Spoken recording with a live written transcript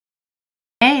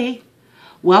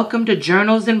Welcome to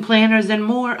Journals and Planners and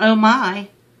More. Oh my.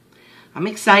 I'm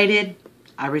excited.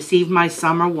 I received my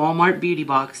summer Walmart beauty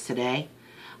box today.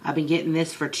 I've been getting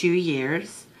this for 2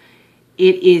 years.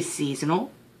 It is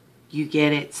seasonal. You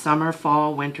get it summer,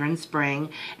 fall, winter, and spring.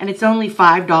 And it's only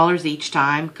 $5 each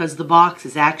time because the box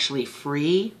is actually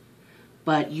free,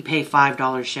 but you pay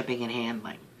 $5 shipping and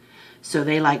handling. So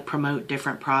they promote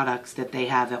different products that they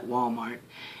have at Walmart.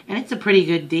 And it's a pretty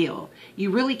good deal. You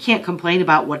really can't complain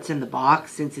about what's in the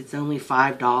box since it's only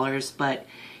 $5, but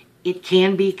it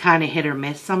can be kind of hit or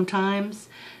miss sometimes.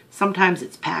 Sometimes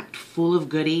it's packed full of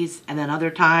goodies, and then other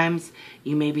times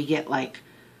you maybe get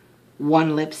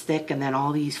one lipstick and then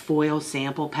all these foil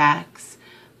sample packs.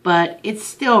 But it's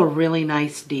still a really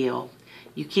nice deal.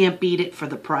 You can't beat it for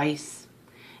the price,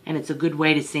 and it's a good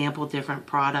way to sample different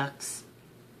products.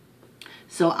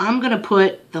 So I'm going to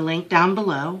put the link down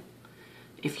below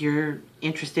if you're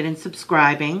interested in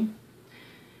subscribing.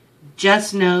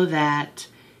 Just know that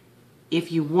if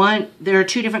you want, there are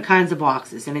 2 different kinds of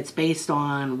boxes, and it's based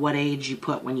on what age you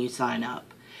put when you sign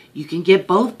up. You can get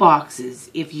both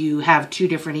boxes if you have 2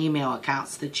 different email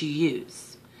accounts that you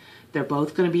use. They're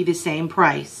both going to be the same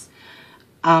price.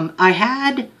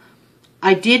 I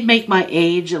did make my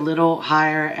age a little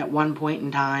higher at one point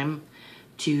in time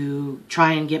to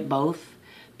try and get both,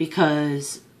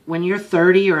 because when you're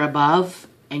 30 or above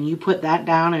and you put that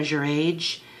down as your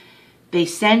age, they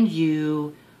send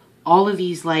you all of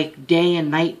these day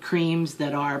and night creams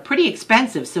that are pretty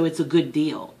expensive, so it's a good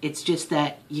deal. It's just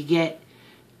that you get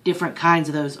different kinds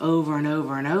of those over and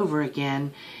over and over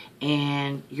again,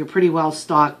 and you're pretty well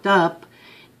stocked up,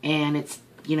 and it's,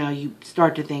 you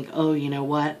start to think, oh, you know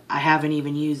what, I haven't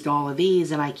even used all of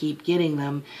these and I keep getting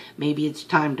them. Maybe it's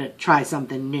time to try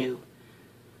something new.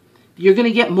 You're going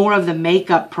to get more of the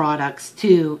makeup products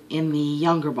too in the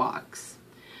younger box.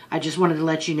 I just wanted to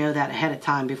let you know that ahead of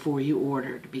time before you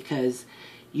ordered, because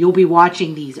you'll be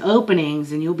watching these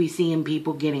openings and you'll be seeing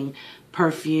people getting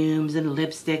perfumes and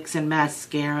lipsticks and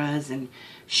mascaras and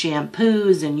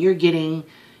shampoos, and you're getting,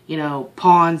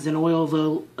 Pond's and Oil of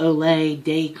Olay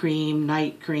day cream,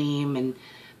 night cream, and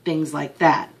things like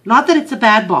that. Not that it's a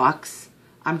bad box.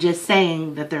 I'm just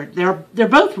saying that they're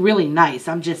both really nice.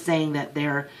 I'm just saying that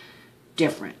they're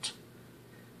different.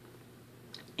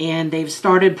 And they've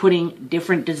started putting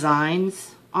different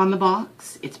designs on the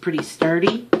box. It's pretty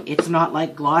sturdy. It's not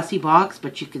like glossy box,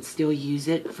 but you could still use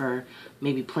it for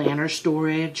maybe planner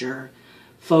storage or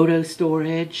photo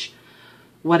storage,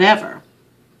 whatever.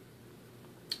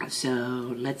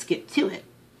 So let's get to it.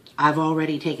 I've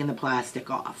already taken the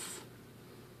plastic off,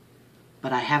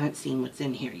 but I haven't seen what's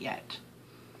in here yet.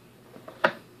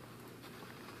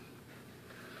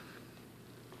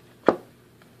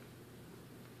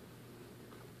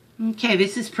 Okay,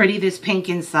 this is pretty, this pink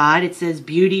inside. It says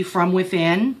Beauty from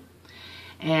Within.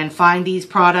 And find these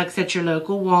products at your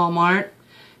local Walmart.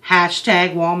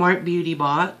 Hashtag Walmart Beauty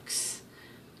Box.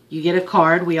 You get a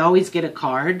card. We always get a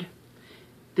card.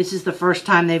 This is the first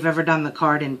time they've ever done the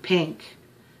card in pink.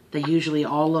 They usually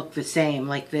all look the same,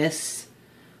 like this,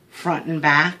 front and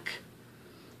back.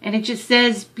 And it just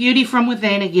says Beauty from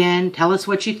Within again. Tell us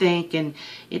what you think. And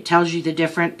it tells you the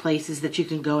different places that you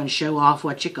can go and show off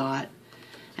what you got.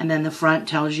 And then the front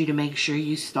tells you to make sure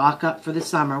you stock up for the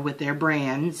summer with their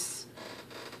brands.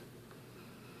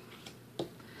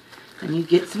 And you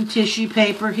get some tissue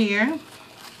paper here.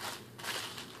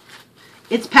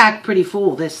 It's packed pretty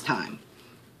full this time.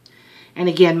 And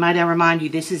again, might I remind you,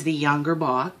 this is the younger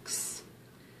box.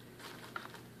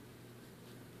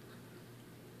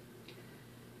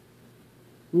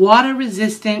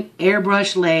 Water-resistant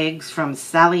airbrush legs from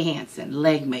Sally Hansen.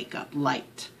 Leg makeup,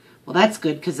 light. Well, that's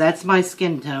good because that's my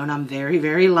skin tone. I'm very,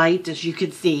 very light, as you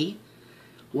can see.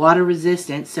 Water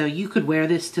resistant, so you could wear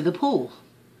this to the pool.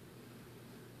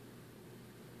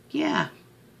 Yeah.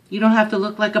 You don't have to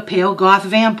look like a pale goth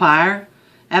vampire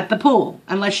at the pool,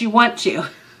 unless you want to.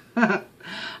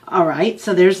 Alright,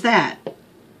 so there's that.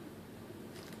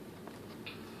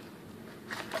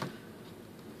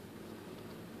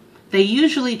 They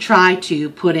usually try to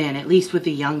put in, at least with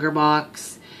the younger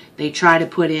box, they try to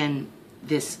put in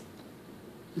this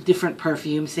different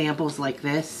perfume samples like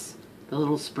this, the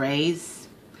little sprays.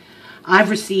 I've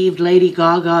received Lady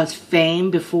Gaga's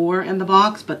Fame before in the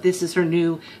box, but this is her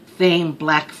new Fame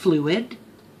Black Fluid.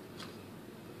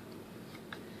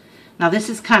 Now this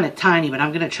is kind of tiny, but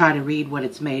I'm going to try to read what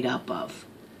it's made up of.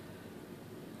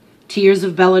 Tears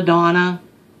of Belladonna,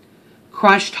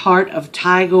 Crushed Heart of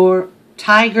Tiger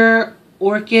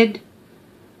Orchid,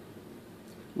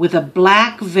 with a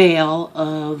black veil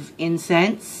of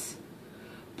incense,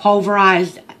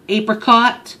 pulverized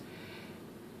apricot,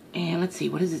 and let's see,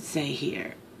 what does it say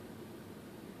here?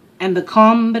 And the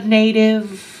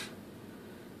combinative,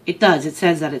 it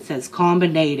says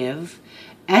combinative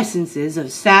essences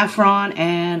of saffron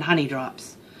and honey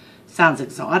drops. Sounds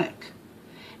exotic.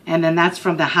 And then that's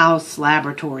from the House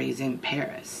Laboratories in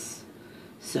Paris.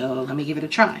 So let me give it a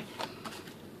try.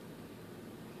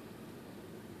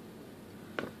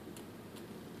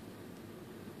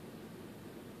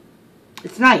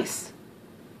 It's nice.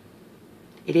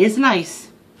 It is nice.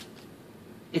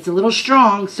 It's a little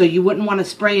strong, so you wouldn't want to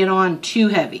spray it on too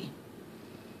heavy.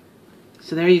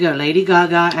 So there you go, Lady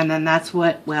Gaga. And then that's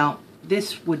what, well,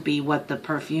 this would be what the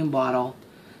perfume bottle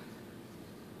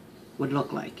would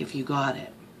look like if you got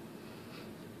it.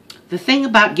 The thing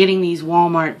about getting these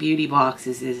Walmart beauty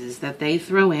boxes is that they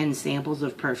throw in samples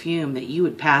of perfume that you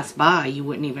would pass by, you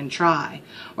wouldn't even try.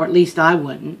 Or at least I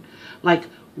wouldn't. Like,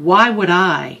 why would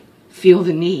I feel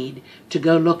the need to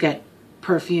go look at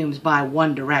perfumes by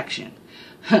One Direction?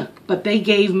 But they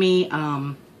gave me,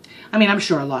 I mean, I'm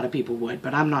sure a lot of people would,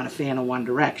 but I'm not a fan of One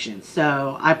Direction,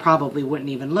 so I probably wouldn't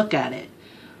even look at it.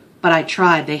 But I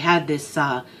tried. They had this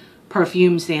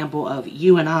perfume sample of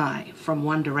You and I from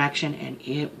One Direction, and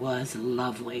it was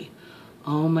lovely.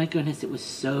 Oh my goodness, it was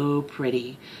so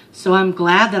pretty. So I'm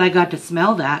glad that I got to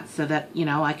smell that so that, you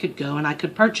know, I could go and I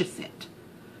could purchase it.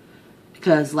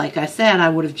 Because, like I said, I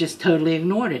would have just totally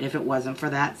ignored it if it wasn't for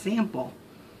that sample.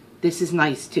 This is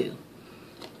nice, too.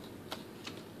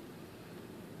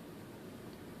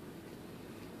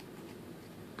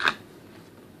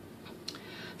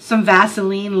 Some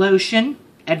Vaseline lotion,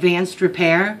 advanced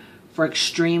repair for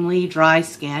extremely dry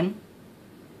skin.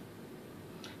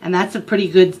 And that's a pretty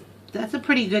good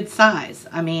size.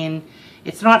 I mean,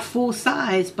 it's not full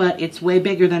size, but it's way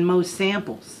bigger than most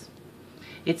samples.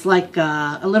 It's like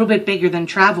a little bit bigger than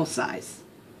travel size.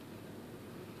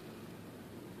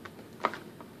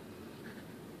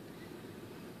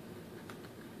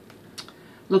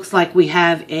 Looks like we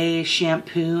have a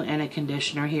shampoo and a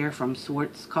conditioner here from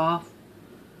Schwarzkopf.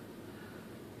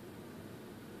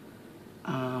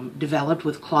 Developed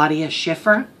with Claudia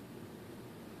Schiffer.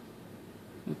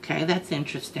 Okay, that's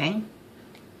interesting.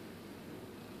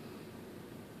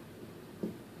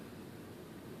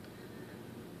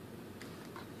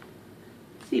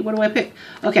 Let's see, what do I pick?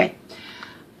 Okay.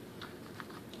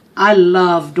 I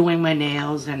love doing my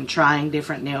nails and trying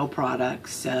different nail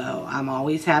products, so I'm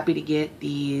always happy to get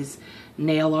these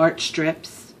nail art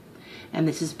strips. And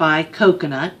this is by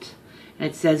Coconut, and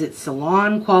it says it's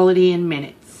salon quality in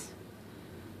minutes.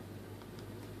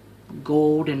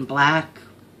 Gold and black.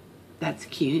 That's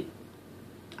cute.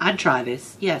 I'd try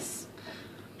this, yes.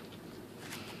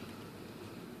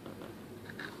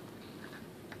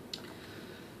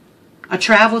 A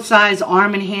travel size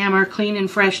Arm & Hammer Clean and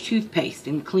Fresh toothpaste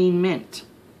in clean mint.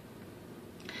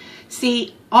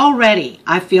 See, already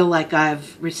I feel like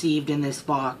I've received in this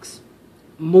box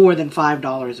more than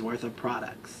 $5 worth of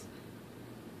products.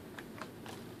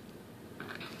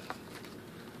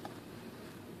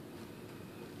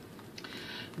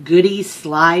 Goody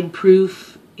slide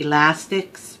proof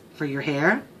elastics for your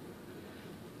hair.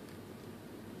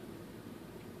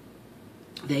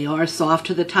 They are soft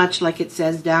to the touch like it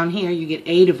says down here. You get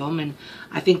 8 of them, and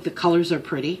I think the colors are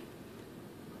pretty.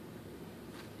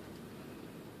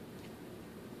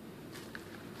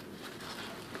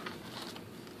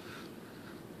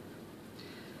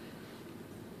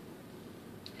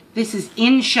 This is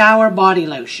in-shower body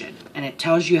lotion, and it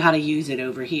tells you how to use it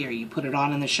over here. You put it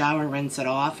on in the shower, rinse it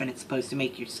off, and it's supposed to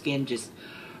make your skin just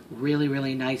really,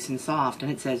 really nice and soft.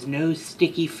 And it says no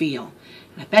sticky feel.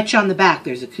 And I bet you on the back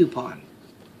there's a coupon.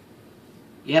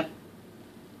 Yep.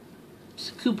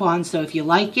 It's a coupon, so if you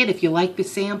like it, if you like the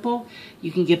sample,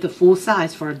 you can get the full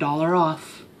size for $1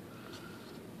 off.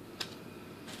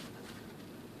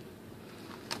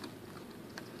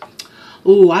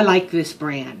 Ooh, I like this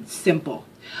brand. Simple.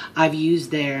 I've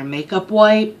used their makeup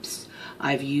wipes.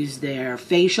 I've used their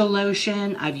facial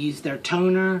lotion. I've used their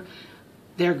toner.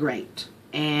 They're great.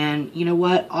 And you know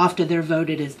what? Often they're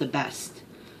voted as the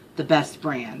best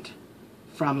brand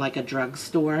from like a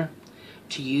drugstore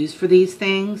to use for these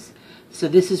things. So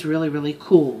this is really, really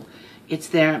cool. It's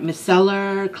their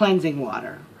micellar cleansing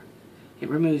water. It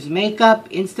removes makeup,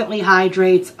 instantly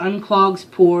hydrates, unclogs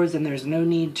pores, and there's no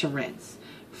need to rinse.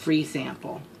 Free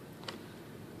sample.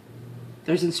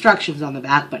 There's instructions on the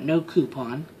back, but no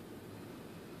coupon.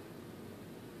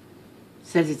 It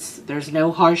says there's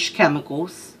no harsh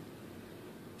chemicals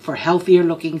for healthier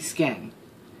looking skin.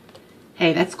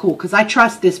 Hey, that's cool, because I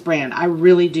trust this brand. I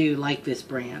really do like this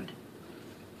brand.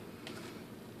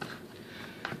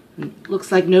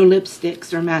 Looks like no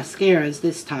lipsticks or mascaras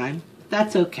this time.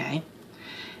 That's okay.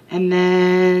 And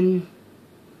then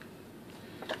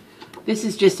This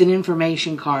is just an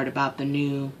information card about the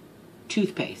new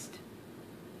toothpaste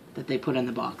that they put in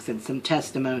the box and some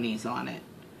testimonies on it.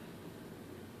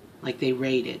 Like they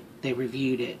rated, they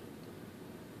reviewed it.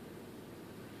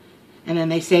 And then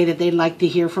they say that they'd like to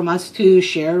hear from us too.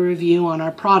 Share a review on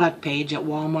our product page at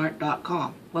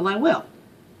walmart.com. Well, I will.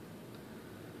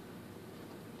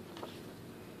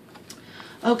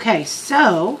 Okay,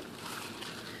 so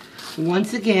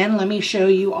once again, let me show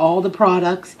you all the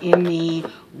products in the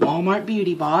Walmart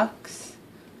Beauty Box.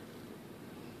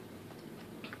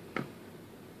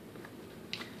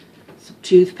 Some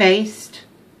toothpaste,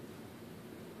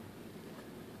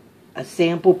 a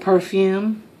sample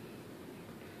perfume,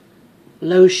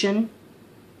 lotion,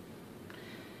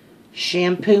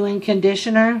 shampoo and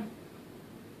conditioner,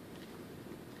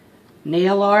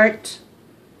 nail art,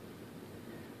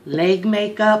 leg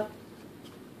makeup,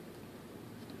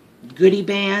 goodie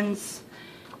bands,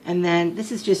 and then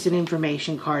this is just an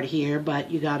information card here,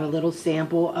 but you got a little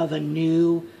sample of a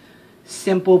new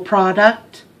simple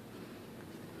product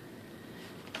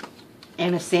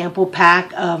and a sample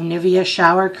pack of Nivea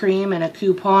shower cream and a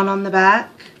coupon on the back.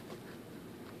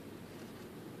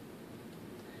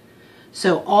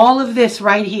 So all of this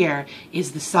right here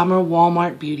is the Summer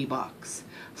Walmart Beauty Box.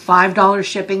 $5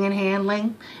 shipping and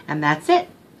handling, and that's it.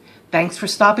 Thanks for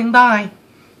stopping by.